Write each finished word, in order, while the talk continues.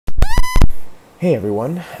Hey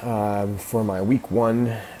everyone, for my week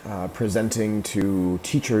one presenting to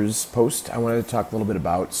teachers post, I wanted to talk a little bit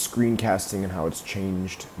about screencasting and how it's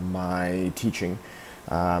changed my teaching.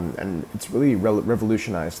 And it's really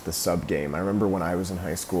revolutionized the sub game. I remember when I was in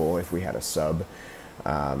high school, if we had a sub,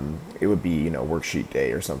 it would be, worksheet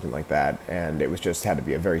day or something like that. And it was just had to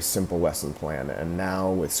be a very simple lesson plan. And now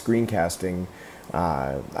with screencasting,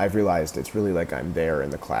 I've realized it's really like I'm there in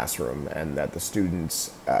the classroom, and that the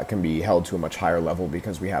students can be held to a much higher level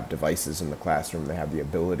because we have devices in the classroom. They have the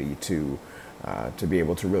ability to be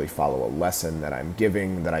able to really follow a lesson that I'm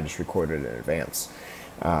giving that I just recorded in advance.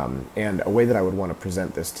 And a way that I would want to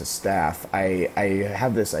present this to staff, I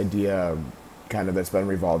have this idea kind of that's been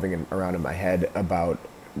revolving around in my head about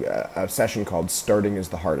a session called "Starting is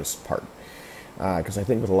the hardest part." Because I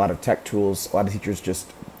think with a lot of tech tools, a lot of teachers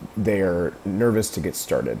they're nervous to get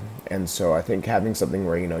started. And so I think having something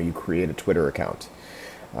where, you create a Twitter account,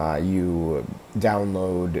 you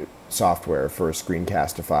download software for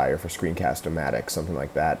Screencastify or for Screencast-O-Matic, something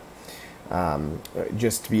like that,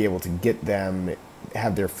 just to be able to get them,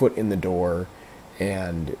 have their foot in the door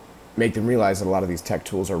and make them realize that a lot of these tech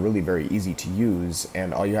tools are really very easy to use,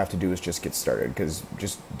 and all you have to do is just get started, because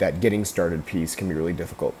just that getting started piece can be really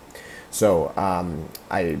difficult. So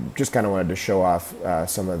I just kind of wanted to show off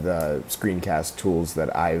some of the screencast tools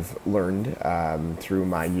that I've learned through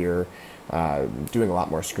my year doing a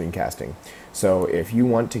lot more screencasting. So if you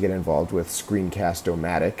want to get involved with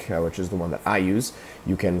Screencast-O-Matic, which is the one that I use,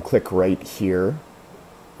 you can click right here.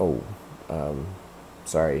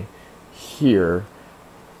 Sorry. Here.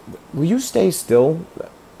 Will you stay still?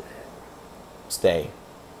 Stay.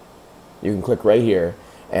 You can click right here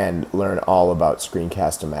and learn all about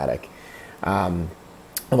Screencast-O-Matic.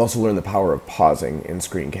 I've also learned the power of pausing in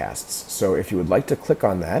screencasts. So if you would like to click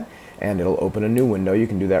on that and it'll open a new window, you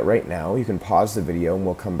can do that right now. You can pause the video and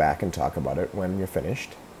we'll come back and talk about it when you're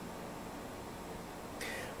finished.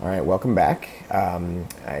 All right, welcome back.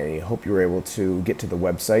 I hope you were able to get to the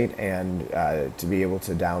website and to be able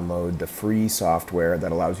to download the free software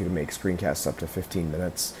that allows you to make screencasts up to 15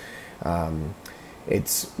 minutes.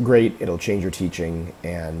 It's great, it'll change your teaching,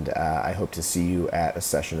 and I hope to see you at a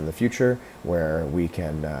session in the future where we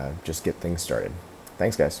can just get things started.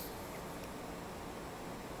 Thanks, guys.